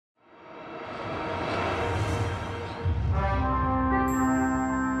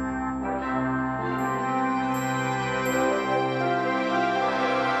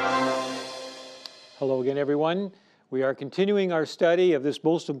Hello again, everyone. We are continuing our study of this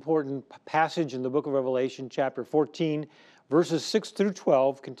most important passage in the book of Revelation, chapter 14, verses 6 through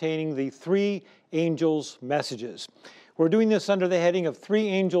 12, containing the three angels' messages. We're doing this under the heading of Three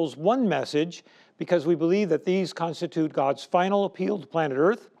Angels, One Message, because we believe that these constitute God's final appeal to planet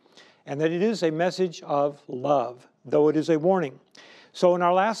Earth, and that it is a message of love, though it is a warning. So in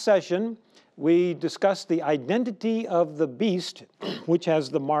our last session, we discussed the identity of the beast, which has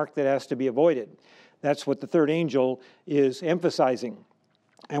the mark that has to be avoided. That's what the third angel is emphasizing.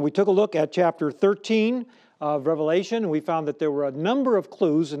 And we took a look at chapter 13 of Revelation, and we found that there were a number of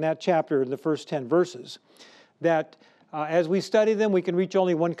clues in that chapter in the first 10 verses that as we study them, we can reach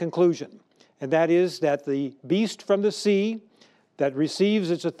only one conclusion, and that is that the beast from the sea that receives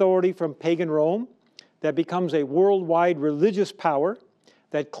its authority from pagan Rome, that becomes a worldwide religious power,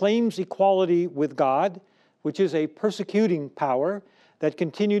 that claims equality with God, which is a persecuting power that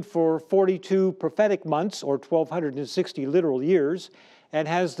continued for 42 prophetic months, or 1,260 literal years, and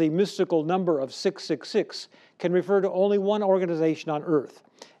has the mystical number of 666, can refer to only one organization on earth,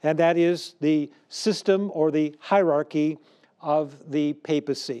 and that is the system or the hierarchy of the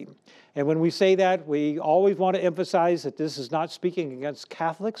papacy. And when we say that, we always want to emphasize that this is not speaking against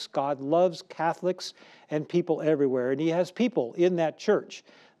Catholics. God loves Catholics and people everywhere, and He has people in that church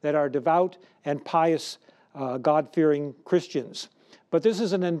that are devout and pious, God-fearing Christians. But this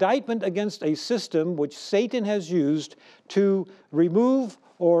is an indictment against a system which Satan has used to remove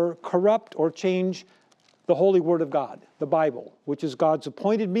or corrupt or change the Holy Word of God, the Bible, which is God's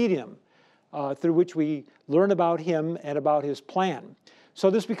appointed medium through which we learn about Him and about His plan. So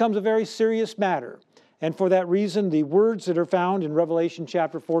this becomes a very serious matter. And for that reason, the words that are found in Revelation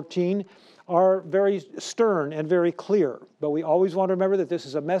chapter 14 are very stern and very clear. But we always want to remember that this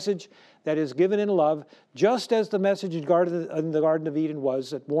is a message that is given in love, just as the message in the Garden of Eden was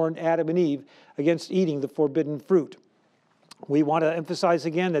that warned Adam and Eve against eating the forbidden fruit. We want to emphasize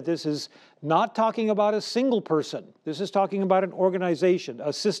again that this is not talking about a single person. This is talking about an organization,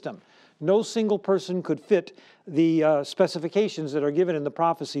 a system. No single person could fit the specifications that are given in the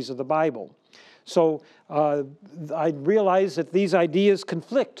prophecies of the Bible. So I realize that these ideas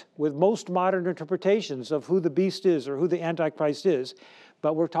conflict with most modern interpretations of who the beast is or who the Antichrist is,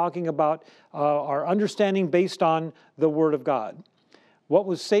 but we're talking about our understanding based on the Word of God. What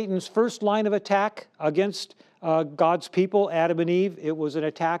was Satan's first line of attack against God's people, Adam and Eve? It was an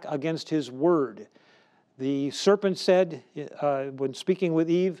attack against His Word. The serpent said, when speaking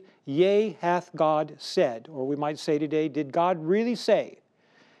with Eve, "Yea, hath God said," or we might say today, did God really say?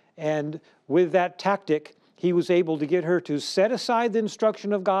 And with that tactic, he was able to get her to set aside the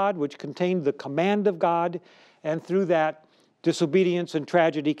instruction of God, which contained the command of God, and through that, disobedience and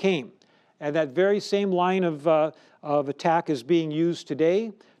tragedy came. And that very same line of attack is being used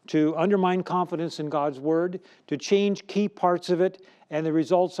today to undermine confidence in God's Word, to change key parts of it, and the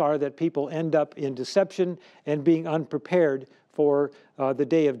results are that people end up in deception and being unprepared for the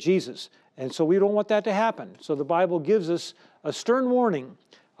day of Jesus. And so we don't want that to happen. So the Bible gives us a stern warning,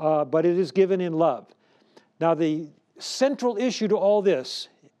 but it is given in love. Now, the central issue to all this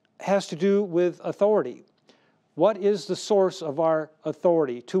has to do with authority. What is the source of our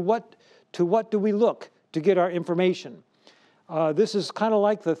authority? To what do we look to get our information? This is kind of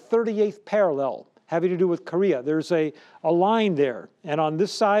like the 38th parallel having to do with Korea. There's a line there, and on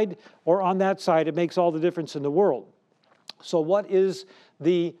this side or on that side, it makes all the difference in the world. So what is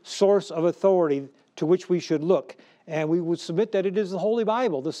the source of authority to which we should look? And we would submit that it is the Holy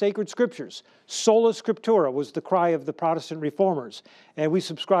Bible, the sacred Scriptures. Sola Scriptura was the cry of the Protestant reformers, and we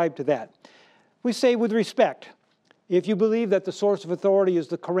subscribe to that. We say with respect, if you believe that the source of authority is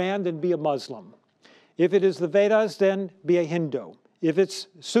the Quran, then be a Muslim. If it is the Vedas, then be a Hindu. If it's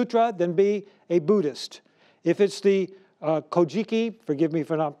Sutra, then be a Buddhist. If it's the Kojiki, forgive me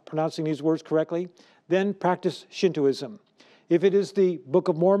for not pronouncing these words correctly, then practice Shintoism. If it is the Book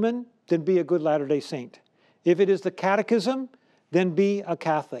of Mormon, then be a good Latter-day Saint. If it is the Catechism, then be a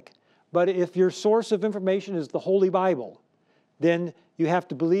Catholic. But if your source of information is the Holy Bible, then you have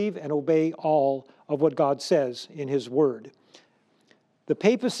to believe and obey all of what God says in His Word. The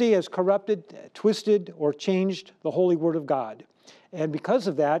papacy has corrupted, twisted, or changed the Holy Word of God. And because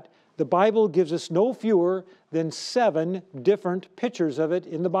of that, the Bible gives us no fewer than 7 different pictures of it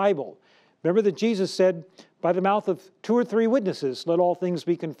in the Bible. Remember that Jesus said, by the mouth of 2 or 3 witnesses, let all things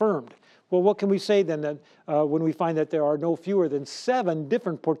be confirmed. Well, what can we say then when we find that there are no fewer than 7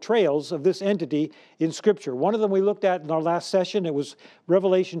 different portrayals of this entity in Scripture? One of them we looked at in our last session. It was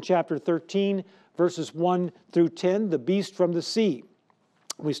Revelation chapter 13, verses 1 through 10, the beast from the sea.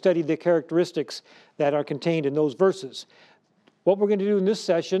 We studied the characteristics that are contained in those verses. What we're going to do in this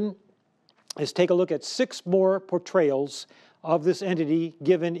session is take a look at 6 more portrayals of this entity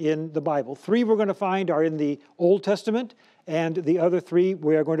given in the Bible. 3 we're going to find are in the Old Testament, and the other 3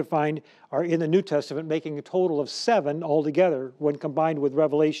 we are going to find are in the New Testament, making a total of 7 altogether when combined with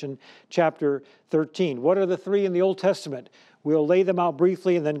Revelation chapter 13. What are the 3 in the Old Testament? We'll lay them out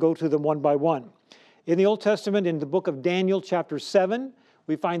briefly and then go to them one by one. In the Old Testament, in the book of Daniel chapter 7,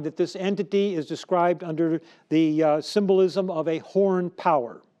 we find that this entity is described under the symbolism of a horn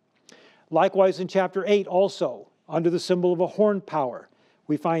power. Likewise, in chapter 8 also, under the symbol of a horn power,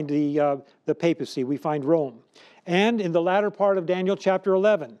 we find the papacy, we find Rome. And in the latter part of Daniel chapter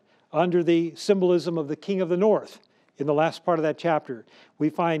 11, under the symbolism of the king of the north, in the last part of that chapter, we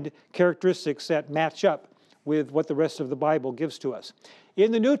find characteristics that match up with what the rest of the Bible gives to us.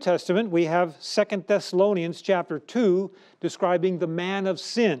 In the New Testament, we have 2 Thessalonians chapter 2 describing the man of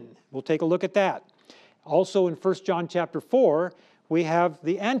sin. We'll take a look at that. Also in 1 John chapter 4, we have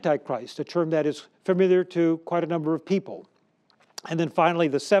the Antichrist, a term that is familiar to quite a number of people. And then finally,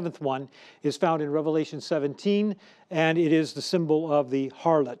 the 7th one is found in Revelation 17, and it is the symbol of the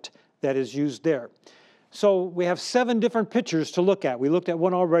harlot that is used there. So we have 7 different pictures to look at. We looked at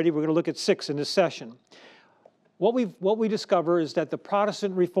one already. We're going to look at 6 in this session. What we discover is that the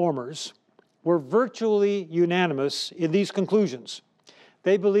Protestant reformers were virtually unanimous in these conclusions.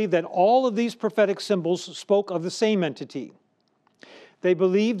 They believed that all of these prophetic symbols spoke of the same entity. They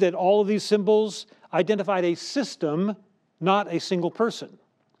believed that all of these symbols identified a system, not a single person.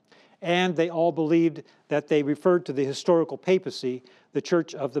 And they all believed that they referred to the historical papacy, the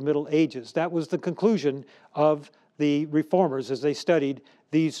Church of the Middle Ages. That was the conclusion of the reformers as they studied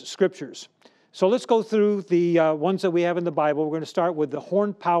these scriptures. So let's go through the ones that we have in the Bible. We're going to start with the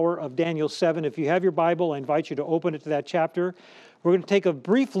horn power of Daniel 7. If you have your Bible, I invite you to open it to that chapter. We're going to take a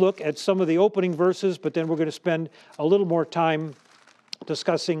brief look at some of the opening verses, but then we're going to spend a little more time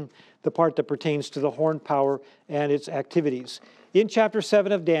discussing the part that pertains to the horn power and its activities. In chapter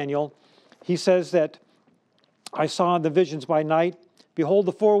 7 of Daniel, he says that, I saw in the visions by night, behold,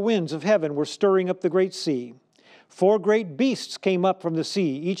 the 4 winds of heaven were stirring up the great sea. 4 great beasts came up from the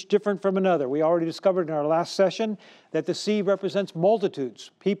sea, each different from another. We already discovered in our last session that the sea represents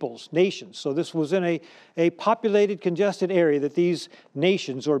multitudes, peoples, nations. So this was in a populated, congested area that these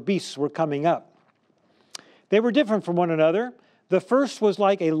nations or beasts were coming up. They were different from one another. The first was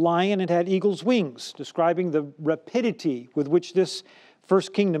like a lion and had eagle's wings, describing the rapidity with which this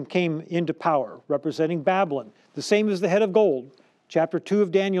first kingdom came into power, representing Babylon. The same as the head of gold. Chapter 2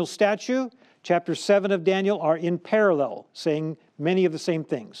 of Daniel's statue, chapter 7 of Daniel are in parallel, saying many of the same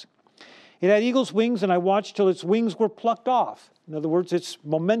things. It had eagle's wings, and I watched till its wings were plucked off. In other words, its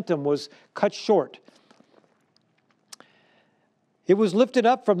momentum was cut short. It was lifted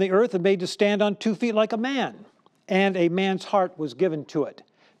up from the earth and made to stand on 2 feet like a man, and a man's heart was given to it.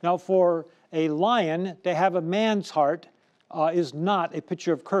 Now, for a lion to have a man's heart is not a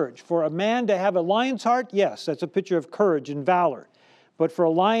picture of courage. For a man to have a lion's heart, yes, that's a picture of courage and valor. But for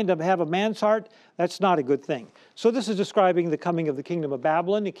a lion to have a man's heart, that's not a good thing. So this is describing the coming of the kingdom of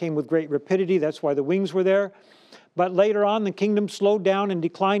Babylon. It came with great rapidity. That's why the wings were there. But later on, the kingdom slowed down and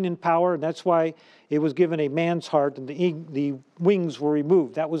declined in power, and that's why it was given a man's heart, and the wings were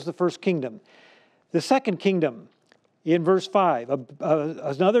removed. That was the first kingdom. The second kingdom, in verse 5,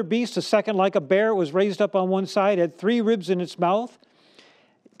 another beast, a second like a bear, was raised up on one side, had 3 ribs in its mouth,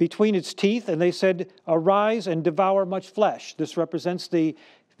 between its teeth, and they said, arise and devour much flesh. This represents the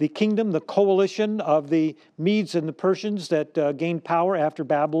kingdom, the coalition of the Medes and the Persians that gained power after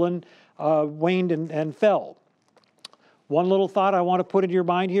Babylon waned and fell. One little thought I want to put into your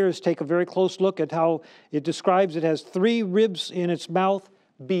mind here is take a very close look at how it describes it has 3 ribs in its mouth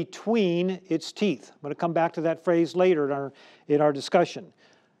between its teeth. I'm going to come back to that phrase later in our discussion.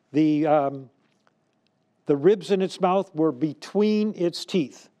 The ribs in its mouth were between its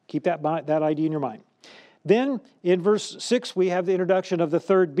teeth. Keep that idea in your mind. Then in verse 6, we have the introduction of the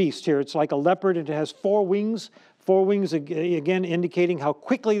third beast here. It's like a leopard, and it has 4 wings. 4 wings, again, indicating how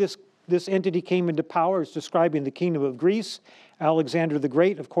quickly this entity came into power. It's describing the kingdom of Greece. Alexander the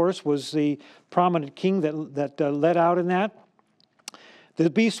Great, of course, was the prominent king that led out in that. The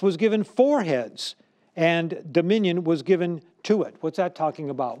beast was given 4 heads, and dominion was given to it. What's that talking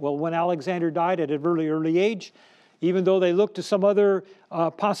about? Well, when Alexander died at a very early age, even though they looked to some other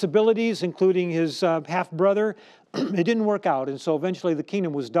possibilities, including his half-brother, it didn't work out. And so eventually the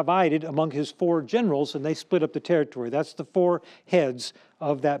kingdom was divided among his 4 generals, and they split up the territory. That's the 4 heads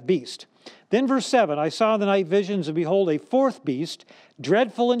of that beast. Then verse 7, I saw in the night visions, and behold, a 4th beast,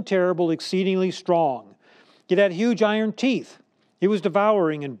 dreadful and terrible, exceedingly strong. It had huge iron teeth. It was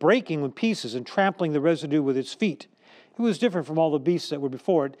devouring and breaking in pieces and trampling the residue with its feet. It It was different from all the beasts that were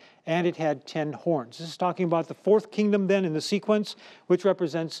before it, and it had 10 horns. This is talking about the fourth kingdom then in the sequence, which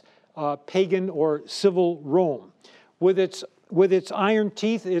represents pagan or civil Rome. With its iron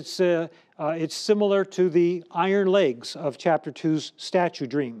teeth, it's similar to the iron legs of chapter 2's statue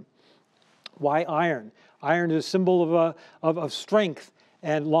dream. Why iron? Iron is a symbol of strength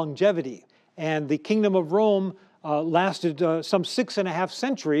and longevity. And the kingdom of Rome lasted some 6.5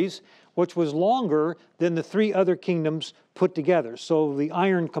 centuries, which was longer than the 3 other kingdoms put together. So the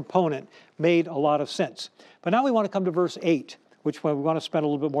iron component made a lot of sense. But now we want to come to verse 8, which we want to spend a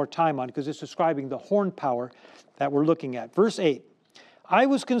little bit more time on because it's describing the horn power that we're looking at. Verse 8, I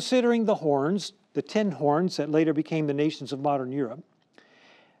was considering the horns, the 10 horns that later became the nations of modern Europe.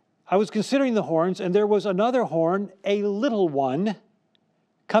 I was considering the horns, and there was another horn, a little one,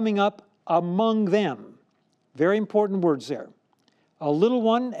 coming up among them. Very important words there. A little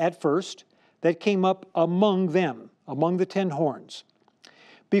one at first that came up among them, among the 10 horns,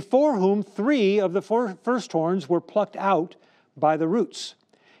 before whom 3 of the first horns were plucked out by the roots.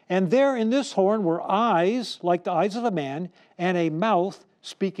 And there in this horn were eyes like the eyes of a man, and a mouth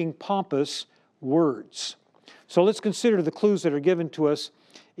speaking pompous words. So let's consider the clues that are given to us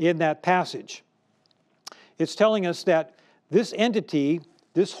in that passage. It's telling us that this entity,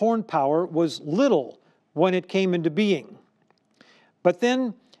 this horn power, was little when it came into being. But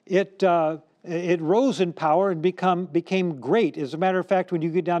then it rose in power and became great. As a matter of fact, when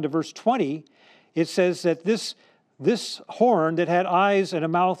you get down to verse 20, it says that this horn that had eyes and a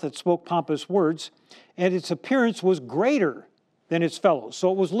mouth that spoke pompous words, and its appearance was greater than its fellows.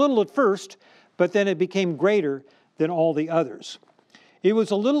 So it was little at first, but then it became greater than all the others. It was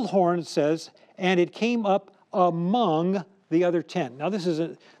a little horn, it says, and it came up among the other 10. Now this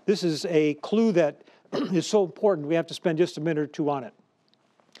is a clue that is so important we have to spend just a minute or two on it.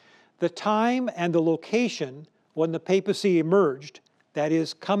 The time and the location when the papacy emerged, that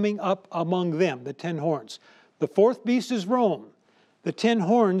is, coming up among them, the 10 horns. The fourth beast is Rome. The 10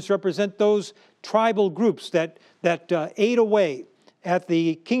 horns represent those tribal groups that ate away at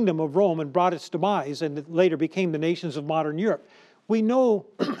the kingdom of Rome and brought its demise and later became the nations of modern Europe. We know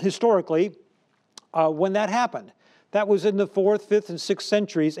historically when that happened. That was in the 4th, 5th, and 6th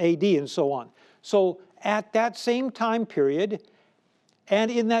centuries AD and so on. So at that same time period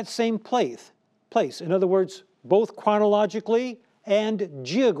and in that same place, in other words, both chronologically and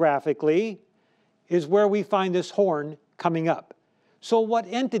geographically, is where we find this horn coming up. So what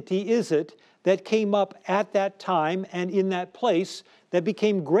entity is it that came up at that time and in that place that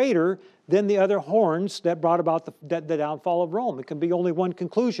became greater than the other horns that brought about the downfall of Rome? It can be only one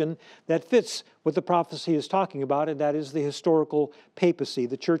conclusion that fits what the prophecy is talking about, and that is the historical papacy,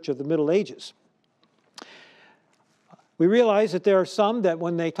 the church of the Middle Ages. We realize that there are some that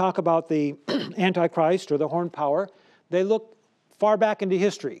when they talk about the Antichrist or the horn power, they look far back into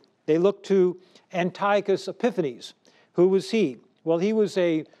history. They look to Antiochus Epiphanes. Who was he? Well, he was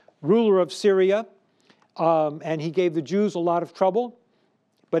a ruler of Syria, and he gave the Jews a lot of trouble,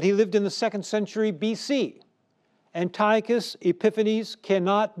 but he lived in the 2nd century BC. Antiochus Epiphanes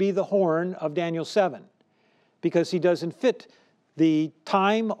cannot be the horn of Daniel 7 because he doesn't fit the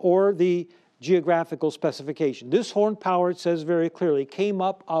time or the geographical specification. This horn power, it says very clearly, came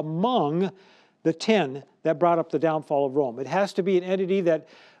up among the 10 that brought up the downfall of Rome. It has to be an entity that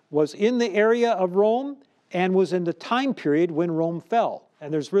was in the area of Rome and was in the time period when Rome fell.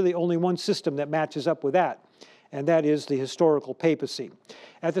 And there's really only one system that matches up with that, and that is the historical papacy.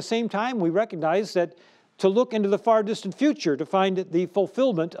 At the same time, we recognize that to look into the far distant future to find the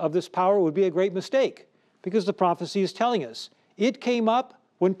fulfillment of this power would be a great mistake, because the prophecy is telling us it came up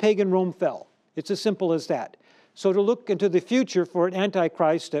when pagan Rome fell. It's as simple as that. So to look into the future for an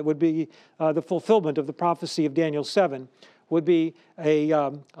Antichrist that would be the fulfillment of the prophecy of Daniel 7 would be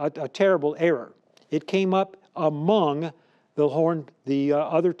a terrible error. It came up among the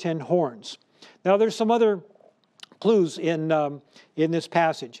other 10 horns. Now there's some other clues in this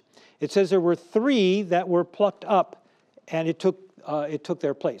passage. It says there were 3 that were plucked up, and it took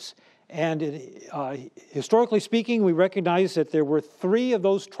their place. And historically speaking, we recognize that there were 3 of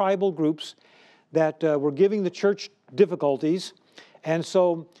those tribal groups that were giving the church difficulties. And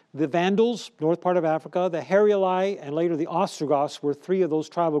so the Vandals, north part of Africa, the Heruli, and later the Ostrogoths were 3 of those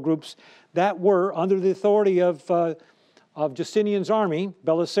tribal groups that were under the authority of Justinian's army,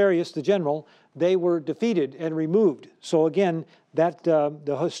 Belisarius the general. They were defeated and removed. So again, that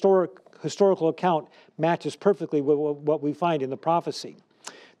the historical account matches perfectly with what we find in the prophecy.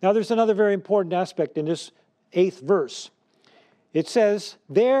 Now there's another very important aspect in this 8th verse. It says,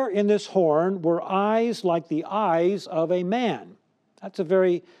 there in this horn were eyes like the eyes of a man. That's a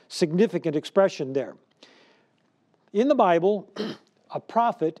very significant expression there. In the Bible, a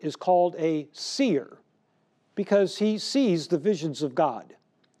prophet is called a seer because he sees the visions of God.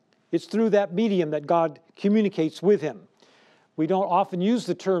 It's through that medium that God communicates with him. We don't often use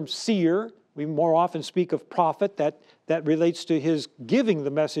the term seer. We more often speak of prophet. That relates to his giving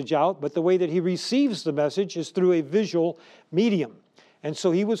the message out, but the way that he receives the message is through a visual medium. And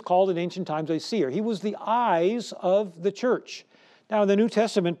so he was called in ancient times a seer. He was the eyes of the church. Now in the New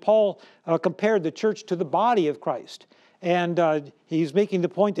Testament, Paul compared the church to the body of Christ. And he's making the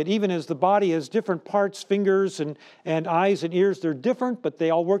point that even as the body has different parts, fingers and eyes and ears, they're different, but they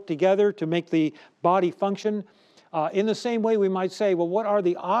all work together to make the body function. In the same way, we might say, well, what are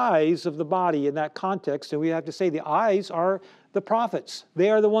the eyes of the body in that context? And we have to say the eyes are the prophets. They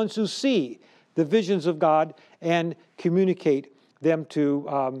are the ones who see the visions of God and communicate them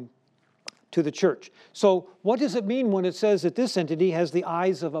to the church. So what does it mean when it says that this entity has the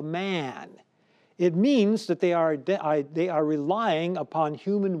eyes of a man? It means that they are relying upon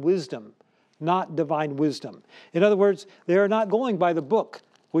human wisdom, not divine wisdom. In other words, they are not going by the book,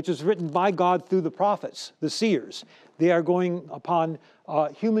 which is written by God through the prophets, the seers. They are going upon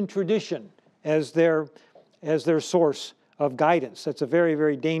human tradition as their source of guidance. That's a very,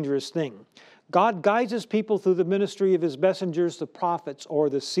 very dangerous thing. God guides his people through the ministry of his messengers, the prophets or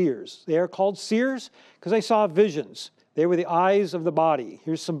the seers. They are called seers because they saw visions. They were the eyes of the body.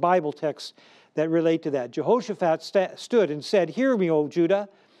 Here's some Bible texts that relate to that. Jehoshaphat stood and said, "Hear me, O Judah,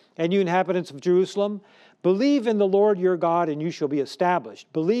 and you inhabitants of Jerusalem. Believe in the Lord your God, and you shall be established.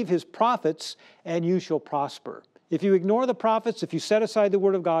 Believe his prophets, and you shall prosper." If you ignore the prophets, if you set aside the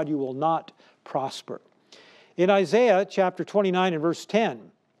word of God, you will not prosper. In Isaiah chapter 29 and verse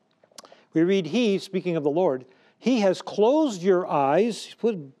 10, we read, he, speaking of the Lord, he has closed your eyes, he's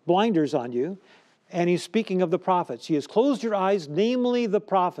put blinders on you, and he's speaking of the prophets. He has closed your eyes, namely the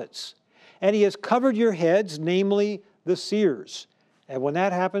prophets, and he has covered your heads, namely the seers. And when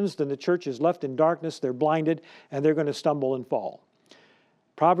that happens, then the church is left in darkness, they're blinded, and they're going to stumble and fall.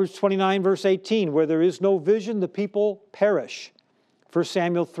 Proverbs 29, verse 18, where there is no vision, the people perish. 1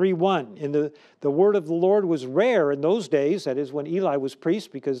 Samuel 3:1, and the word of the Lord was rare in those days, that is when Eli was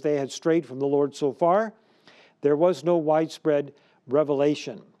priest, because they had strayed from the Lord so far. There was no widespread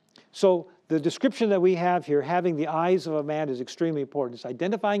revelation. So the description that we have here, having the eyes of a man, is extremely important. It's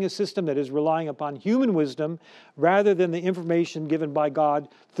identifying a system that is relying upon human wisdom rather than the information given by God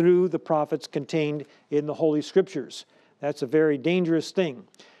through the prophets contained in the Holy Scriptures. That's a very dangerous thing.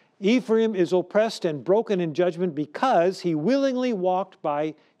 Ephraim is oppressed and broken in judgment because he willingly walked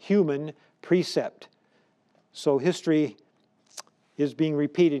by human precept. So history is being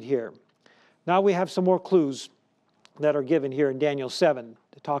repeated here. Now we have some more clues that are given here in Daniel 7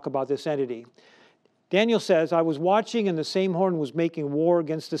 to talk about this entity. Daniel says, I was watching, and the same horn was making war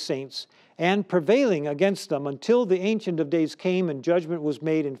against the saints and prevailing against them until the Ancient of Days came and judgment was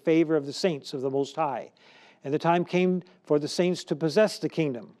made in favor of the saints of the Most High. And the time came for the saints to possess the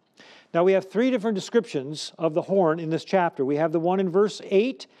kingdom. Now we have three different descriptions of the horn in this chapter. We have the one in verse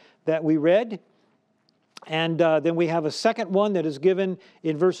 8 that we read, and then we have a second one that is given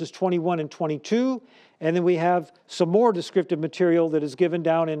in verses 21 and 22, and then we have some more descriptive material that is given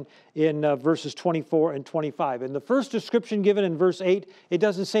down in verses 24 and 25. In the first description given in verse 8, it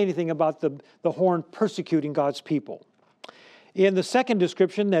doesn't say anything about the horn persecuting God's people. In the second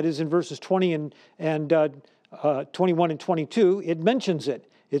description, that is in verses 20 and 21 and 22, it mentions it.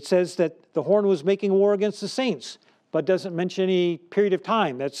 It says that the horn was making war against the saints, but doesn't mention any period of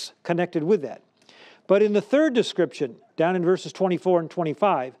time that's connected with that. But in the third description, down in verses 24 and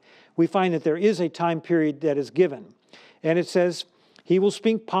 25, we find that there is a time period that is given. And it says, he will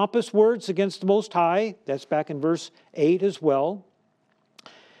speak pompous words against the Most High. That's back in verse 8 as well.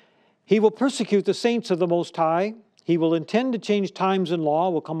 He will persecute the saints of the Most High. He will intend to change times and law.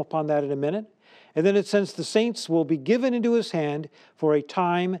 We'll come upon that in a minute. And then it says the saints will be given into his hand for a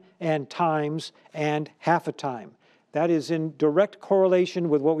time and times and half a time. That is in direct correlation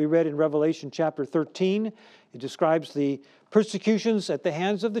with what we read in Revelation chapter 13. It describes the persecutions at the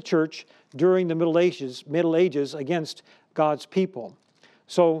hands of the church during the Middle Ages against God's people.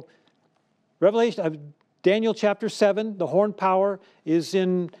 So Daniel chapter 7, the horn power is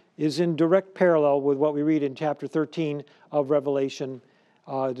in direct parallel with what we read in chapter 13 of Revelation,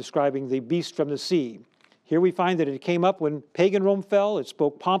 describing the beast from the sea. Here we find that it came up when pagan Rome fell, it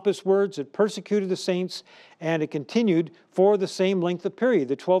spoke pompous words, it persecuted the saints, and it continued for the same length of period,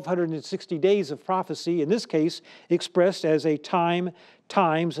 the 1260 days of prophecy, in this case expressed as a time,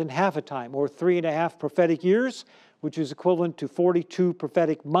 times, and half a time, or 3.5 prophetic years, which is equivalent to 42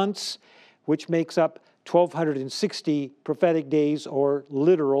 prophetic months, which makes up 1260 prophetic days or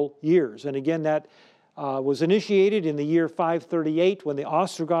literal years. And again, that was initiated in the year 538 when the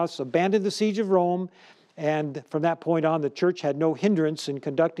Ostrogoths abandoned the siege of Rome, and from that point on the church had no hindrance in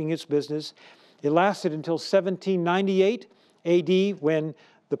conducting its business. It lasted until 1798 AD when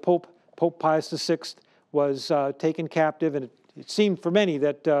the Pope Pius VI was taken captive, and it seemed for many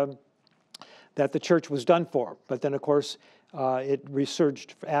that the church was done for. But then, of course, it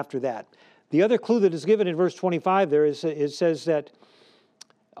resurged after that. The other clue that is given in verse 25 there is it says that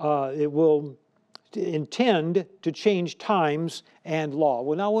it will intend to change times and law.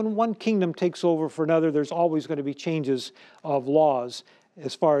 Well, now when one kingdom takes over for another, there's always going to be changes of laws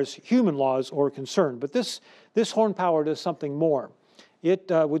as far as human laws are concerned. But this horn power does something more.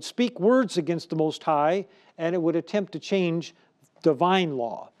 It would speak words against the Most High, and it would attempt to change divine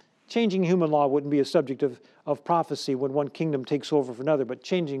law. Changing human law wouldn't be a subject of prophecy when one kingdom takes over for another, but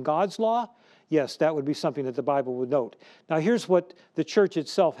changing God's law, yes, that would be something that the Bible would note. Now here's what the church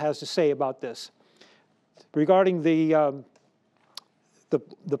itself has to say about this. Regarding the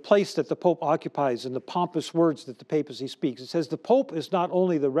place that the Pope occupies and the pompous words that the papacy speaks. It says the Pope is not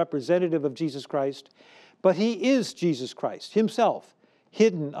only the representative of Jesus Christ, but he is Jesus Christ himself,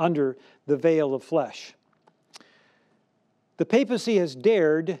 hidden under the veil of flesh. The papacy has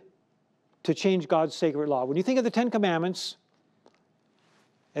dared to change God's sacred law. When you think of the Ten Commandments,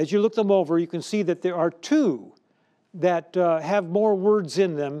 as you look them over, you can see that there are two that have more words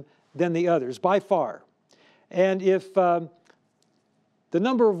in them than the others, by far. And if the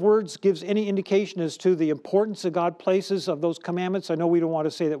number of words gives any indication as to the importance that God places of those commandments, I know we don't want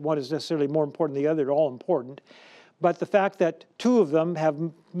to say that one is necessarily more important than the other, they're all important, but the fact that two of them have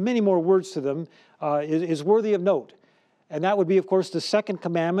many more words to them is worthy of note. And that would be, of course, the second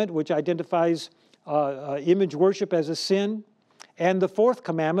commandment, which identifies image worship as a sin, and the fourth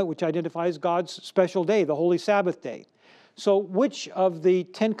commandment, which identifies God's special day, the Holy Sabbath day. So which of the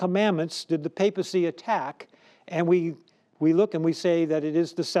Ten Commandments did the papacy attack? And we look and we say that it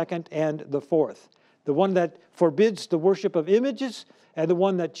is the second and the fourth. The one that forbids the worship of images and the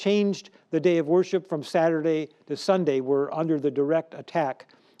one that changed the day of worship from Saturday to Sunday were under the direct attack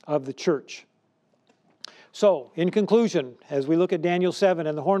of the church. So, in conclusion, as we look at Daniel 7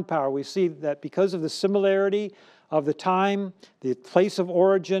 and the horn power, we see that because of the similarity of the time, the place of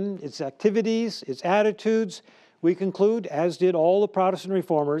origin, its activities, its attitudes, we conclude, as did all the Protestant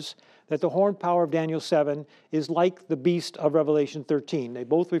reformers, that the horn power of Daniel 7 is like the beast of Revelation 13. They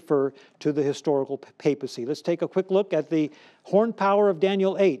both refer to the historical papacy. Let's take a quick look at the horn power of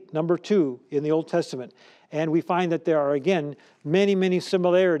Daniel 8, number 2 in the Old Testament. And we find that there are, again, many, many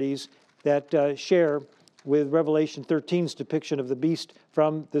similarities that share with Revelation 13's depiction of the beast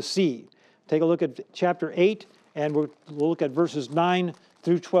from the sea. Take a look at chapter 8, and we'll look at verses 9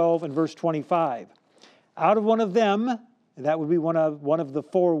 through 12 and verse 25. Out of one of them, and that would be one of the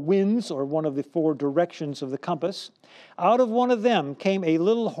four winds, or one of the four directions of the compass. Out of one of them came a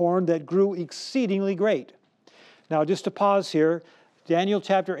little horn that grew exceedingly great. Now, just to pause here, Daniel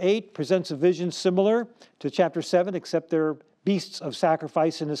chapter 8 presents a vision similar to chapter 7, except they're beasts of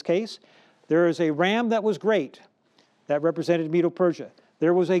sacrifice in this case. There is a ram that was great, that represented Medo-Persia.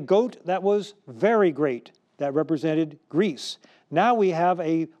 There was a goat that was very great, that represented Greece. Now we have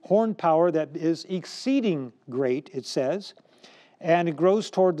a horn power that is exceeding great, it says, and it grows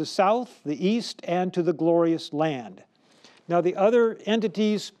toward the south, the east, and to the glorious land. Now the other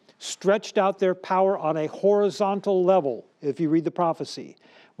entities stretched out their power on a horizontal level, if you read the prophecy.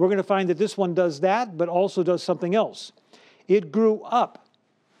 We're going to find that this one does that, but also does something else. It grew up.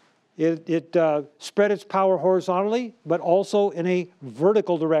 It spread its power horizontally, but also in a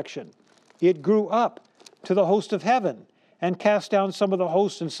vertical direction. It grew up to the host of heaven, and cast down some of the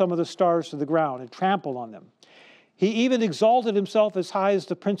hosts and some of the stars to the ground, and trampled on them. He even exalted himself as high as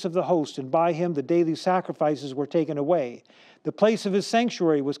the prince of the host, and by him the daily sacrifices were taken away. The place of his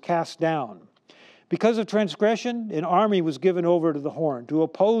sanctuary was cast down. Because of transgression, an army was given over to the horn, to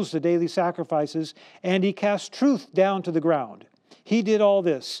oppose the daily sacrifices, and he cast truth down to the ground. He did all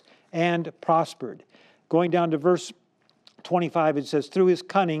this, and prospered. Going down to verse 25, it says, through his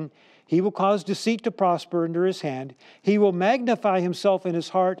cunning, he will cause deceit to prosper under his hand. He will magnify himself in his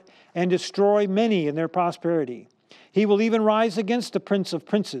heart and destroy many in their prosperity. He will even rise against the prince of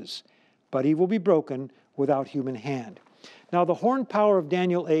princes, but he will be broken without human hand. Now, the horn power of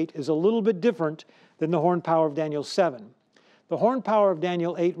Daniel 8 is a little bit different than the horn power of Daniel 7. The horn power of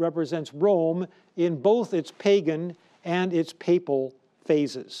Daniel 8 represents Rome in both its pagan and its papal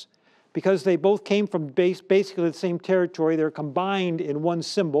phases. Because they both came from basically the same territory, they're combined in one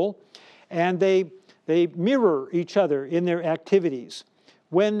symbol, and they mirror each other in their activities.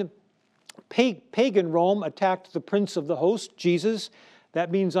 When pagan Rome attacked the prince of the host, Jesus,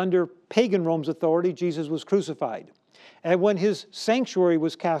 That means under pagan Rome's authority, Jesus was crucified. And when his sanctuary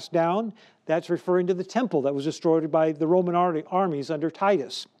was cast down, that's referring to the temple that was destroyed by the Roman armies under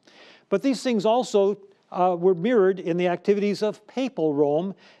Titus. But these things also were mirrored in the activities of papal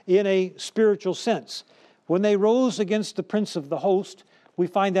Rome in a spiritual sense. When they rose against the prince of the host, we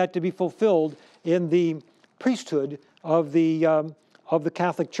find that to be fulfilled in the priesthood of the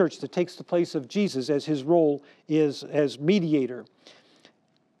Catholic Church that takes the place of Jesus as his role is as mediator.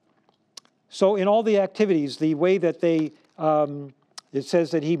 So in all the activities, the way that they, it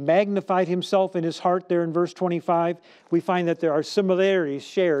says that he magnified himself in his heart there in verse 25, we find that there are similarities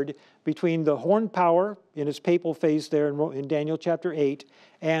shared between the horned power in his papal phase there in Daniel chapter 8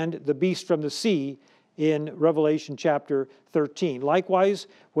 and the beast from the sea in Revelation chapter 13. Likewise,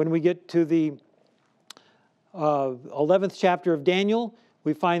 when we get to the 11th chapter of Daniel,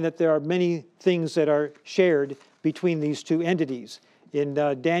 we find that there are many things that are shared between these two entities. In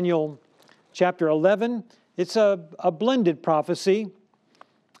Daniel chapter 11, it's a blended prophecy.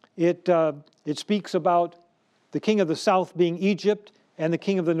 It speaks about the king of the south being Egypt and the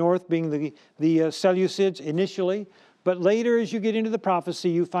king of the north being the Seleucids initially. But later, as you get into the prophecy,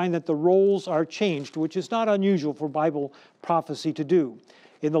 you find that the roles are changed, which is not unusual for Bible prophecy to do.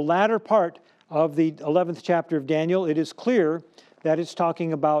 In the latter part of the 11th chapter of Daniel, it is clear that it's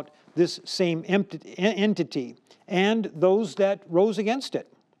talking about this same entity and those that rose against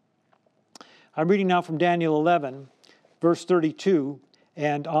it. I'm reading now from Daniel 11, verse 32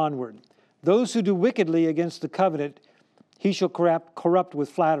 and onward. Those who do wickedly against the covenant, he shall corrupt with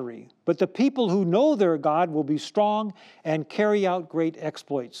flattery. But the people who know their God will be strong and carry out great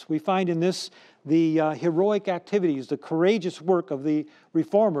exploits. We find in this the heroic activities, the courageous work of the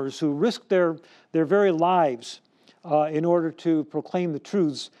reformers who risked their very lives in order to proclaim the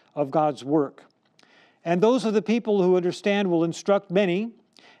truths of God's work. And those of the people who understand will instruct many,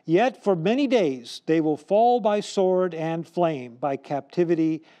 yet for many days they will fall by sword and flame, by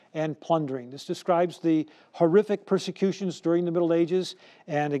captivity and plundering. This describes the horrific persecutions during the Middle Ages.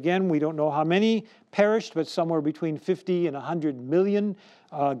 And again, we don't know how many perished, but somewhere between 50 and 100 million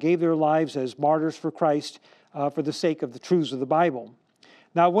gave their lives as martyrs for Christ for the sake of the truths of the Bible.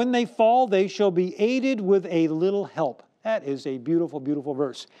 Now, when they fall, they shall be aided with a little help. That is a beautiful, beautiful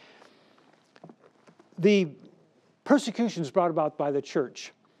verse. The persecutions brought about by the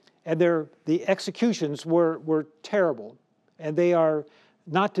church and the executions were terrible, and they are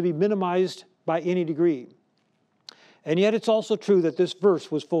not to be minimized by any degree. And yet it's also true that this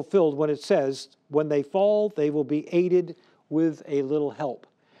verse was fulfilled when it says, when they fall, they will be aided with a little help.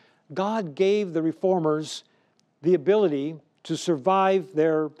 God gave the reformers the ability to survive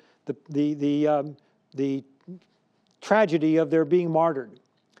the tragedy of their being martyred.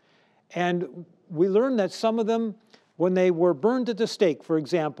 And we learn that some of them, when they were burned at the stake, for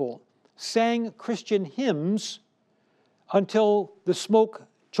example, sang Christian hymns until the smoke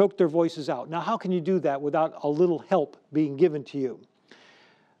choked their voices out. Now, how can you do that without a little help being given to you?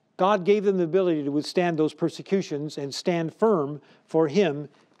 God gave them the ability to withstand those persecutions and stand firm for Him,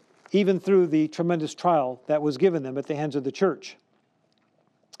 even through the tremendous trial that was given them at the hands of the church.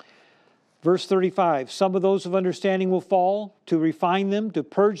 Verse 35, some of those of understanding will fall, to refine them, to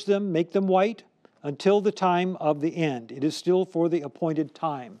purge them, make them white, until the time of the end. It is still for the appointed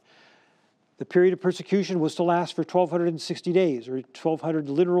time. The period of persecution was to last for 1,260 days, or 1,200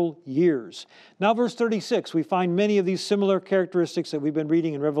 literal years. Now, verse 36, we find many of these similar characteristics that we've been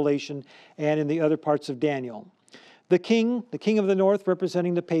reading in Revelation and in the other parts of Daniel. The king of the north,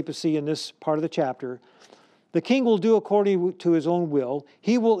 representing the papacy in this part of the chapter, the king will do according to his own will.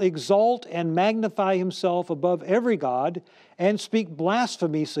 He will exalt and magnify himself above every god and speak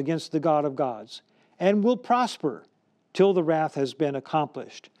blasphemies against the God of gods, and will prosper till the wrath has been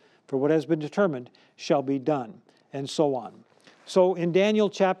accomplished. For what has been determined shall be done, and so on. So in Daniel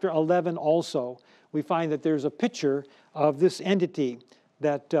chapter 11 also, we find that there's a picture of this entity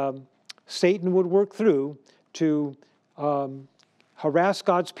that Satan would work through to harass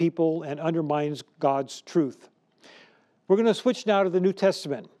God's people and undermines God's truth. We're going to switch now to the New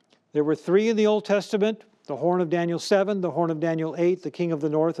Testament. There were three in the Old Testament: the horn of Daniel 7, the horn of Daniel 8, the king of the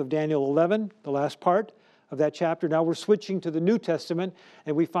north of Daniel 11, the last part of that chapter. Now we're switching to the New Testament,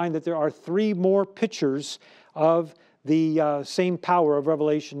 and we find that there are three more pictures of the same power of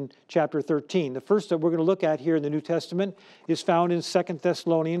Revelation chapter 13. The first that we're going to look at here in the New Testament is found in 2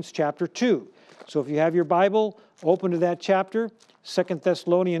 Thessalonians chapter 2. So if you have your Bible, open to that chapter, 2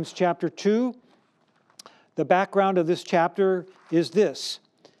 Thessalonians chapter 2. The background of this chapter is this.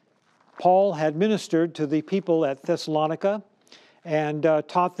 Paul had ministered to the people at Thessalonica and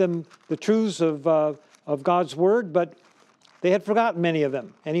taught them the truths of God's Word, but They had forgotten many of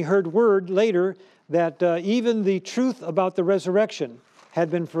them. And he heard word later that even the truth about the resurrection had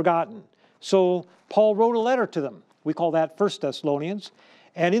been forgotten. So Paul wrote a letter to them. We call that 1 Thessalonians.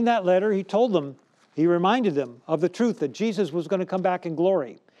 And in that letter, he told them, he reminded them of the truth that Jesus was going to come back in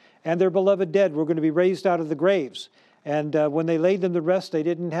glory. And their beloved dead were going to be raised out of the graves. And when they laid them to rest, they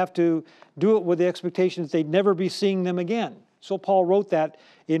didn't have to do it with the expectation that they'd never be seeing them again. So Paul wrote that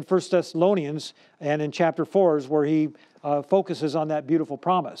in 1 Thessalonians, and in chapter 4 is where he focuses on that beautiful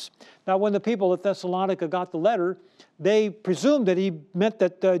promise. Now, when the people at Thessalonica got the letter, they presumed that he meant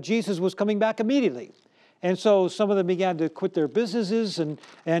that Jesus was coming back immediately. And so some of them began to quit their businesses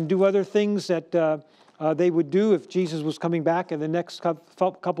and do other things that they would do if Jesus was coming back in the next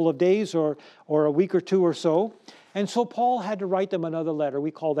couple of days or a week or two or so. And so Paul had to write them another letter.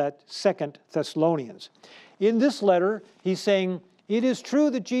 We call that 2 Thessalonians. In this letter, he's saying, it is true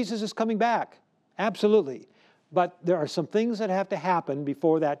that Jesus is coming back. Absolutely. But there are some things that have to happen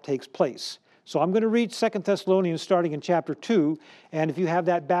before that takes place. So I'm going to read 2 Thessalonians starting in chapter 2. And if you have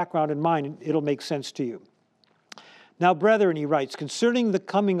that background in mind, it'll make sense to you. Now, brethren, he writes, concerning the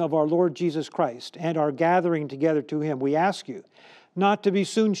coming of our Lord Jesus Christ and our gathering together to him, we ask you not to be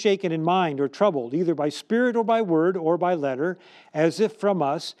soon shaken in mind or troubled, either by spirit or by word or by letter, as if from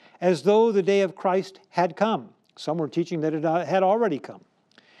us, as though the day of Christ had come. Some were teaching that it had already come.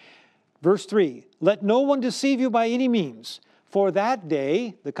 Verse 3, let no one deceive you by any means, for that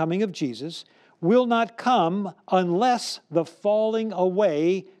day, the coming of Jesus, will not come unless the falling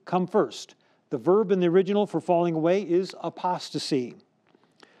away come first. The verb in the original for falling away is apostasy.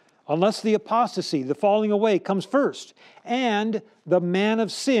 Unless the apostasy, the falling away, comes first, and the man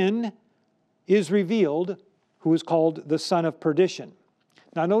of sin is revealed, who is called the son of perdition.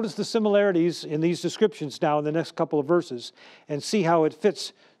 Now notice the similarities in these descriptions now in the next couple of verses, and see how it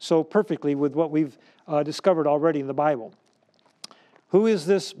fits so perfectly with what we've discovered already in the Bible. Who is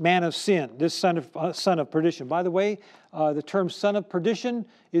this man of sin, this son of perdition? By the way, the term son of perdition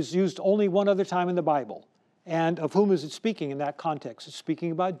is used only one other time in the Bible. And of whom is it speaking in that context? It's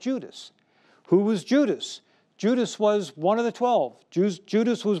speaking about Judas. Who was Judas? Judas was one of the 12.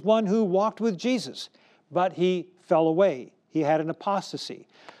 Judas was one who walked with Jesus, but he fell away. He had an apostasy.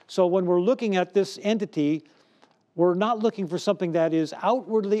 So when we're looking at this entity, we're not looking for something that is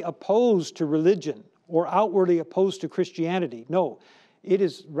outwardly opposed to religion or outwardly opposed to Christianity. No, it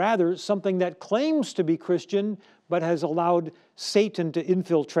is rather something that claims to be Christian, but has allowed Satan to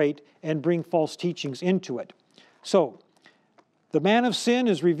infiltrate and bring false teachings into it. So, the man of sin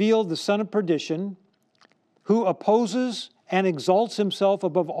is revealed, the son of perdition, who opposes and exalts himself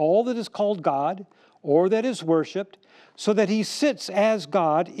above all that is called God or that is worshipped, so that he sits as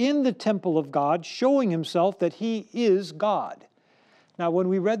God in the temple of God, showing himself that he is God. Now, when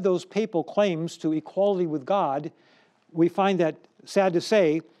we read those papal claims to equality with God, we find that, sad to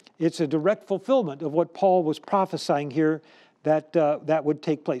say, it's a direct fulfillment of what Paul was prophesying here that would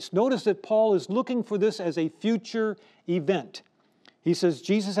take place. Notice that Paul is looking for this as a future event. He says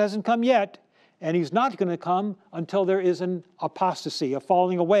Jesus hasn't come yet, and he's not going to come until there is an apostasy, a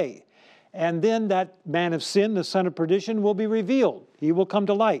falling away. And then that man of sin, the son of perdition, will be revealed. He will come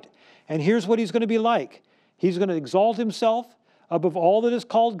to light. And here's what he's going to be like. He's going to exalt himself above all that is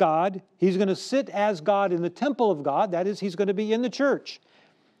called God. He's going to sit as God in the temple of God. That is, he's going to be in the church.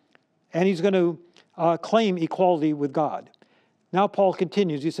 And he's going to claim equality with God. Now Paul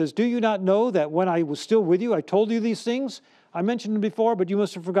continues. He says, do you not know that when I was still with you, I told you these things? I mentioned them before, but you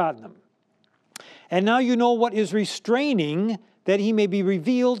must have forgotten them. And now you know what is restraining, that he may be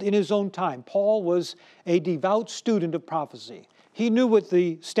revealed in his own time. Paul was a devout student of prophecy. He knew what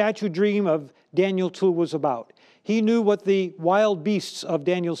the statue dream of Daniel 2 was about. He knew what the wild beasts of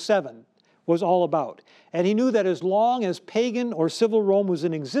Daniel 7 was all about. And he knew that as long as pagan or civil Rome was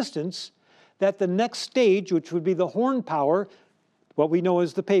in existence, that the next stage, which would be the horn power, what we know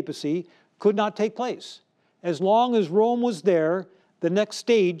as the papacy, could not take place. As long as Rome was there, the next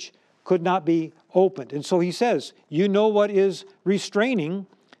stage could not be opened. And so he says, you know what is restraining,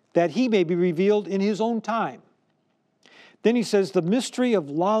 that he may be revealed in his own time. Then he says, the mystery of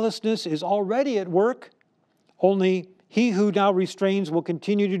lawlessness is already at work, only he who now restrains will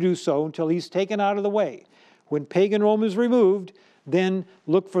continue to do so until he's taken out of the way. When pagan Rome is removed, then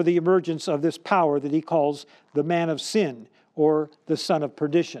look for the emergence of this power that he calls the man of sin, or the son of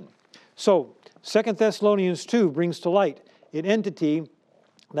perdition. So, 2 Thessalonians 2 brings to light an entity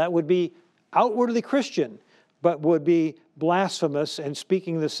that would be outwardly Christian, but would be blasphemous and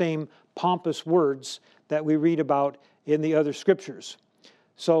speaking the same pompous words that we read about in the other scriptures.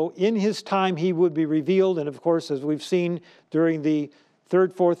 So in his time he would be revealed, and of course, as we've seen during the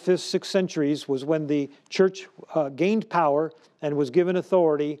 3rd, 4th, 5th, 6th centuries was when the church gained power and was given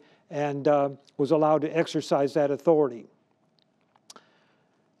authority and was allowed to exercise that authority.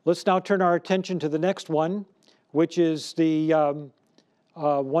 Let's now turn our attention to the next one, which is the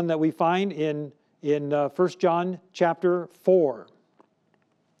one that we find in 1 John chapter 4.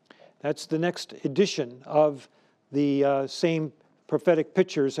 That's the next edition of the same prophetic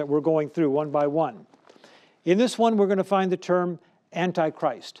pictures that we're going through one by one. In this one, we're going to find the term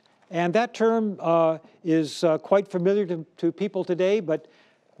Antichrist. And that term is quite familiar to people today, but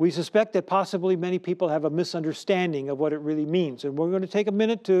we suspect that possibly many people have a misunderstanding of what it really means. And we're going to take a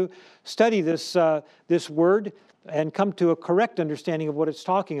minute to study this word and come to a correct understanding of what it's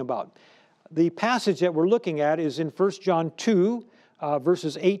talking about. The passage that we're looking at is in 1 John 2,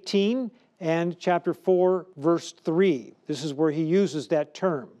 verses 18, and chapter 4, verse 3. This is where he uses that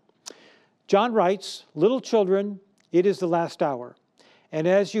term. John writes, "Little children, it is the last hour. And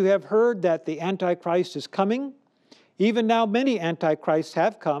as you have heard that the Antichrist is coming, even now many Antichrists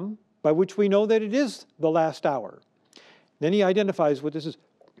have come, by which we know that it is the last hour." Then he identifies what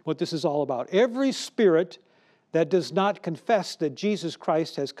this is all about. "Every spirit that does not confess that Jesus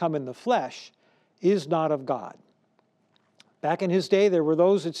Christ has come in the flesh is not of God." Back in his day, there were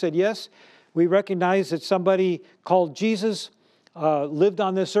those that said, yes, we recognize that somebody called Jesus lived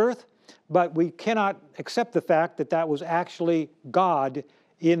on this earth, but we cannot accept the fact that that was actually God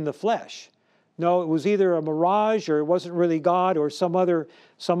in the flesh. No, it was either a mirage or it wasn't really God or some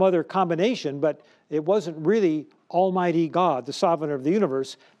other combination, but it wasn't really Almighty God, the sovereign of the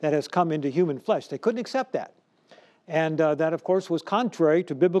universe, that has come into human flesh. They couldn't accept that. And that, of course, was contrary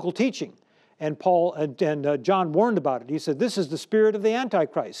to biblical teaching. And Paul and John warned about it. He said, this is the spirit of the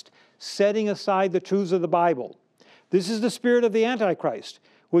Antichrist, setting aside the truths of the Bible. This is the spirit of the Antichrist,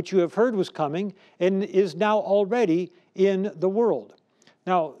 which you have heard was coming and is now already in the world.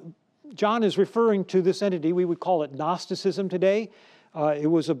 Now, John is referring to this entity. We would call it Gnosticism today.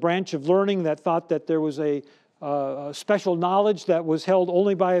 It was a branch of learning that thought that there was a special knowledge that was held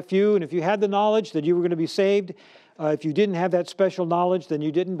only by a few, and if you had the knowledge, that you were going to be saved. If you didn't have that special knowledge, then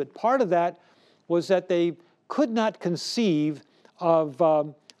you didn't. But part of that was that they could not conceive of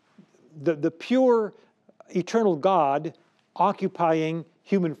the pure eternal God occupying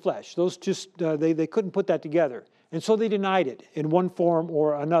human flesh. Those just, they couldn't put that together. And so they denied it in one form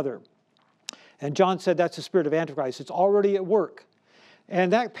or another. And John said that's the spirit of Antichrist. It's already at work.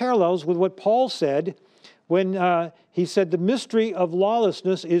 And that parallels with what Paul said when he said the mystery of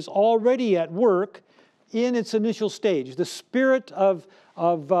lawlessness is already at work in its initial stage. The spirit of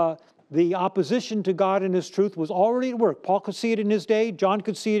the opposition to God and His truth was already at work. Paul could see it in his day. John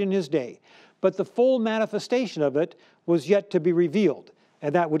could see it in his day. But the full manifestation of it was yet to be revealed,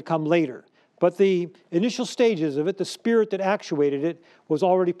 and that would come later. But the initial stages of it, the spirit that actuated it, was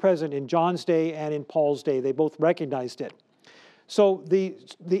already present in John's day and in Paul's day. They both recognized it. So the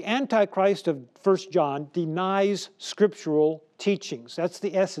Antichrist of 1 John denies scriptural teachings. That's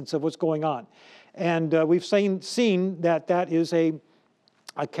the essence of what's going on. And we've seen that that is a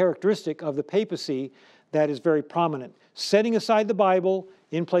characteristic of the papacy that is very prominent. Setting aside the Bible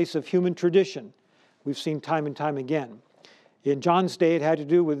in place of human tradition. We've seen time and time again. In John's day, it had to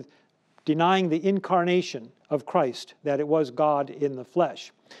do with denying the incarnation of Christ, that it was God in the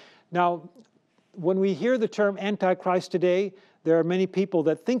flesh. Now, when we hear the term Antichrist today, there are many people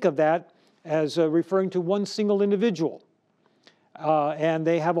that think of that as referring to one single individual. And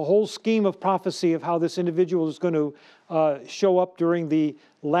they have a whole scheme of prophecy of how this individual is going to show up during the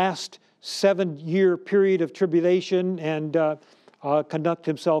last 7-year period of tribulation and conduct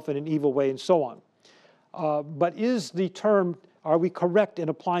himself in an evil way and so on. But is the term, are we correct in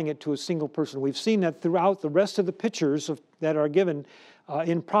applying it to a single person? We've seen that throughout the rest of the pictures that are given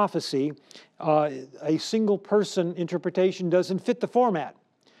in prophecy, a single person interpretation doesn't fit the format.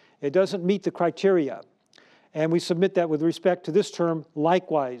 It doesn't meet the criteria. And we submit that with respect to this term,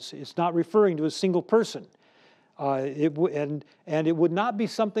 likewise. It's not referring to a single person. And it would not be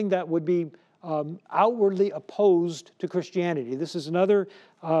something that would be outwardly opposed to Christianity. This is another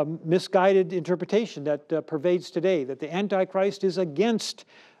misguided interpretation that pervades today, that the Antichrist is against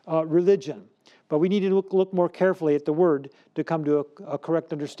religion. But we need to look more carefully at the word to come to a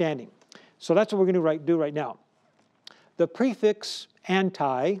correct understanding. So that's what we're going to do right now. The prefix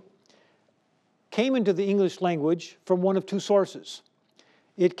anti came into the English language from one of two sources.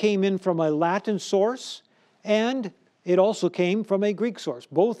 It came in from a Latin source, and it also came from a Greek source.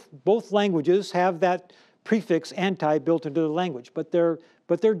 Both languages have that prefix anti built into the language, but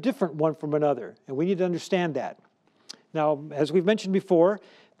they're different one from another, and we need to understand that. Now, as we've mentioned before,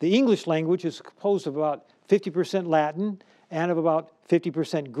 the English language is composed of about 50% Latin and of about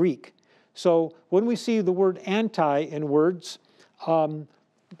 50% Greek. So when we see the word anti in words,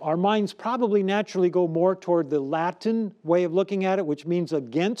 our minds probably naturally go more toward the Latin way of looking at it, which means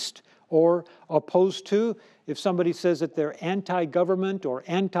against or opposed to. If somebody says that they're anti-government or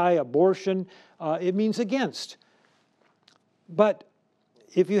anti-abortion, it means against. But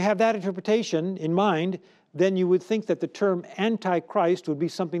if you have that interpretation in mind, then you would think that the term antichrist would be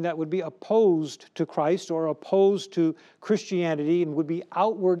something that would be opposed to Christ or opposed to Christianity and would be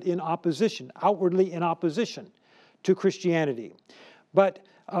outwardly in opposition to Christianity. But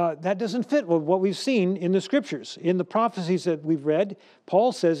that doesn't fit with what we've seen in the Scriptures. In the prophecies that we've read,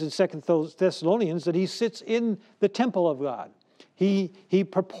 Paul says in 2 Thessalonians that he sits in the temple of God. He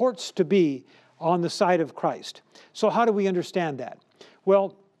purports to be on the side of Christ. So how do we understand that?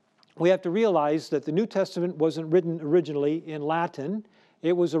 Well, we have to realize that the New Testament wasn't written originally in Latin.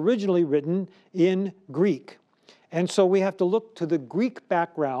 It was originally written in Greek. And so we have to look to the Greek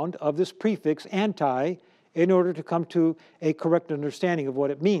background of this prefix, anti, in order to come to a correct understanding of what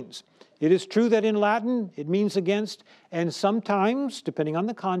it means. It is true that in Latin it means against, and sometimes, depending on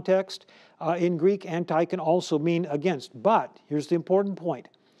the context, in Greek, anti can also mean against. But here's the important point.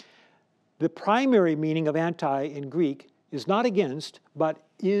 The primary meaning of anti in Greek is not against, but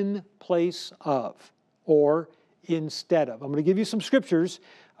in place of, or instead of. I'm going to give you some scriptures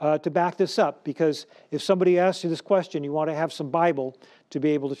to back this up, because if somebody asks you this question, you want to have some Bible to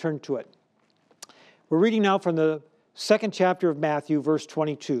be able to turn to it. We're reading now from the 2nd chapter of Matthew, verse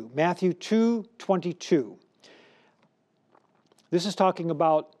 22. Matthew 2:22. This is talking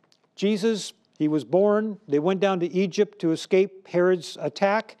about Jesus. He was born. They went down to Egypt to escape Herod's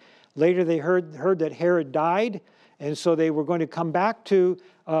attack. Later they heard that Herod died, and so they were going to come back to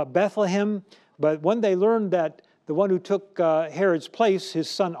Bethlehem. But when they learned that the one who took Herod's place, his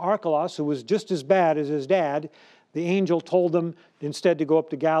son Archelaus, who was just as bad as his dad, the angel told them instead to go up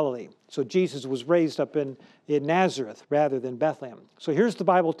to Galilee. So Jesus was raised up in Nazareth rather than Bethlehem. So here's the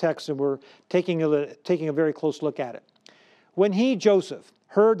Bible text, and we're taking a very close look at it. When he, Joseph,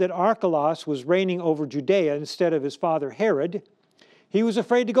 heard that Archelaus was reigning over Judea instead of his father Herod, he was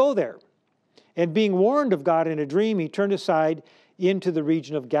afraid to go there. And being warned of God in a dream, he turned aside into the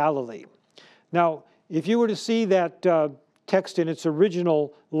region of Galilee. Now, if you were to see that text in its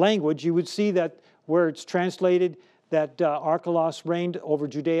original language, you would see that where it's translated that Archelaus reigned over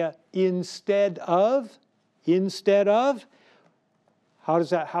Judea instead of, how is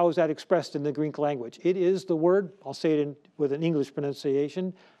that expressed in the Greek language? It is the word, I'll say it with an English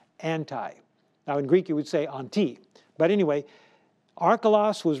pronunciation, anti. Now in Greek you would say anti. But anyway,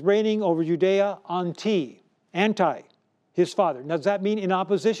 Archelaus was reigning over Judea anti his father. Now, does that mean in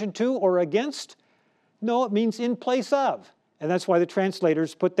opposition to or against? No, it means in place of. And that's why the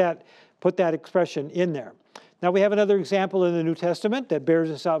translators put that expression in there. Now we have another example in the New Testament that bears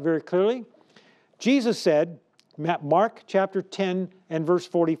this out very clearly. Jesus said, Mark chapter 10 and verse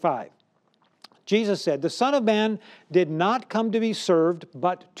 45. Jesus said, "The Son of Man did not come to be served,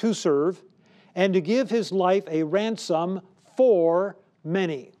 but to serve, and to give his life a ransom for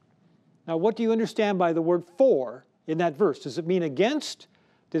many." Now what do you understand by the word for in that verse? Does it mean against?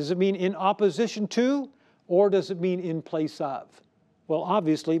 Does it mean in opposition to? Or does it mean in place of? Well,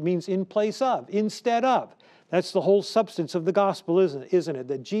 obviously it means in place of, instead of. That's the whole substance of the gospel, isn't it?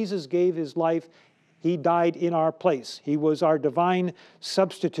 That Jesus gave his life. He died in our place. He was our divine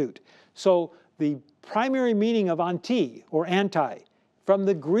substitute. So the primary meaning of anti or anti from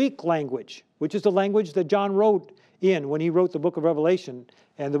the Greek language, which is the language that John wrote in when he wrote the book of Revelation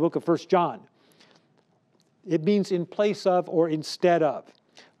and the book of 1 John. It means in place of or instead of.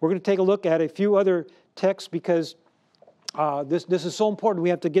 We're going to take a look at a few other texts because this is so important. We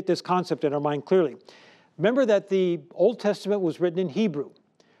have to get this concept in our mind clearly. Remember that the Old Testament was written in Hebrew,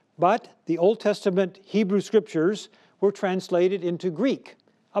 but the Old Testament Hebrew scriptures were translated into Greek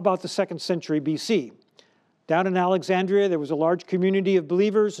about the 2nd century BC. Down in Alexandria, there was a large community of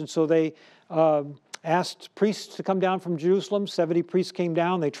believers, and so they asked priests to come down from Jerusalem. 70 priests came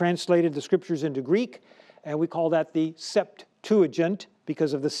down. They translated the scriptures into Greek, and we call that the Septuagint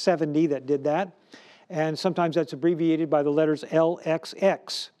because of the 70 that did that. And sometimes that's abbreviated by the letters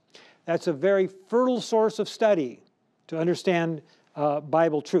LXX. That's a very fertile source of study to understand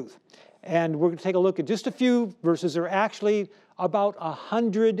Bible truth. And we're going to take a look at just a few verses. There are actually about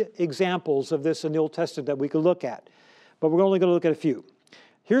 100 examples of this in the Old Testament that we could look at. But we're only going to look at a few.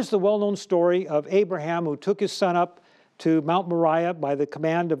 Here's the well-known story of Abraham who took his son up to Mount Moriah by the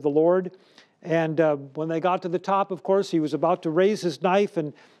command of the Lord. And when they got to the top, of course, he was about to raise his knife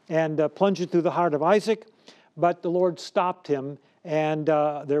and plunge it through the heart of Isaac. But the Lord stopped him, and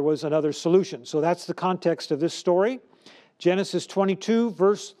there was another solution. So that's the context of this story. Genesis 22,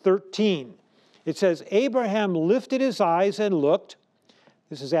 verse 13. It says, Abraham lifted his eyes and looked.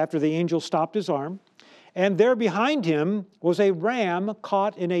 This is after the angel stopped his arm. And there behind him was a ram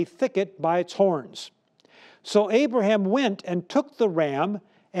caught in a thicket by its horns. So Abraham went and took the ram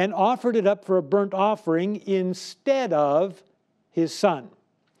and offered it up for a burnt offering instead of his son.